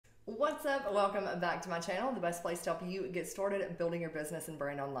What's up? Welcome back to my channel, the best place to help you get started building your business and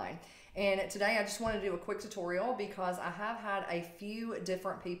brand online. And today I just want to do a quick tutorial because I have had a few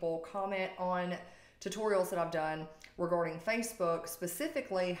different people comment on tutorials that I've done regarding Facebook,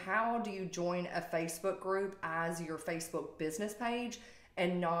 specifically how do you join a Facebook group as your Facebook business page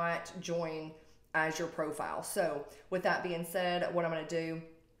and not join as your profile. So with that being said, what I'm going to do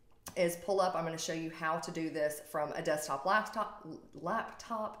is pull up. I'm going to show you how to do this from a desktop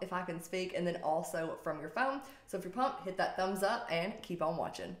laptop, if I can speak, and then also from your phone. So if you're pumped, hit that thumbs up and keep on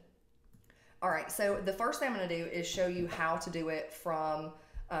watching. All right, so the first thing I'm going to do is show you how to do it from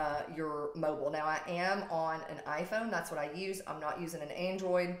your mobile. Now I am on an iPhone, that's what I use. I'm not using an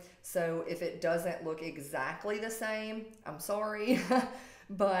Android, so if it doesn't look exactly the same, I'm sorry.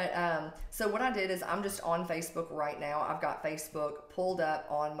 But so what I did is I'm just on Facebook right now. I've got Facebook pulled up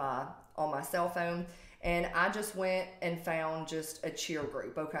on my cell phone, and I just went and found just a cheer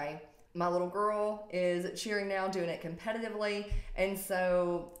group, okay? My little girl is cheering now, doing it competitively, and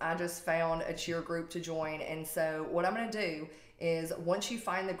so I just found a cheer group to join. And so what I'm going to do is once you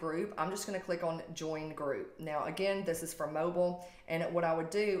find the group, I'm just going to click on join group. Now again, this is for mobile, and what I would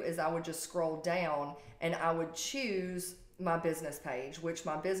do is I would just scroll down and I would choose my business page, which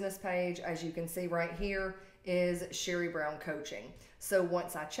my business page, as you can see right here, is Sherri Brown Coaching. So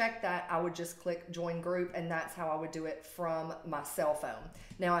once I check that, I would just click join group, and that's how I would do it from my cell phone.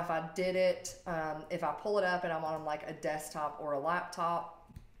 Now if I did it, if I pull it up and I'm on like a desktop or a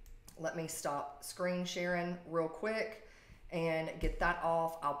laptop, let me stop screen sharing real quick and get that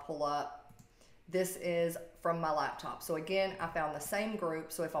off. I'll pull up. This is from my laptop. So again, I found the same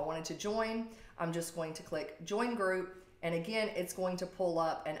group. So if I wanted to join, I'm just going to click join group. And again, it's going to pull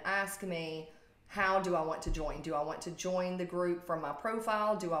up and ask me, how do I want to join? Do I want to join the group from my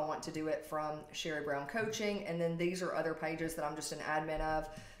profile? Do I want to do it from Sherri Brown Coaching? And then these are other pages that I'm just an admin of.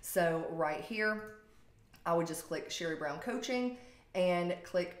 So right here, I would just click Sherri Brown Coaching and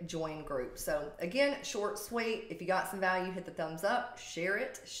click join group. So again, short, sweet. If you got some value, hit the thumbs up, share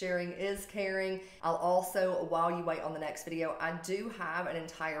it. Sharing is caring. I'll also, while you wait on the next video, I do have an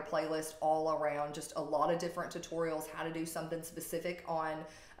entire playlist all around just a lot of different tutorials, how to do something specific on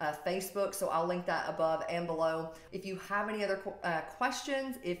Facebook. So I'll link that above and below. If you have any other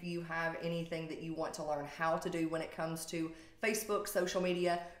questions, if you have anything that you want to learn how to do when it comes to Facebook, social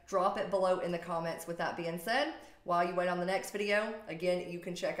media, drop it below in the comments. With that being said, while you wait on the next video, again, you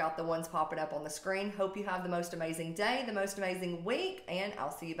can check out the ones popping up on the screen. Hope you have the most amazing day, the most amazing week, and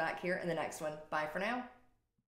I'll see you back here in the next one. Bye for now.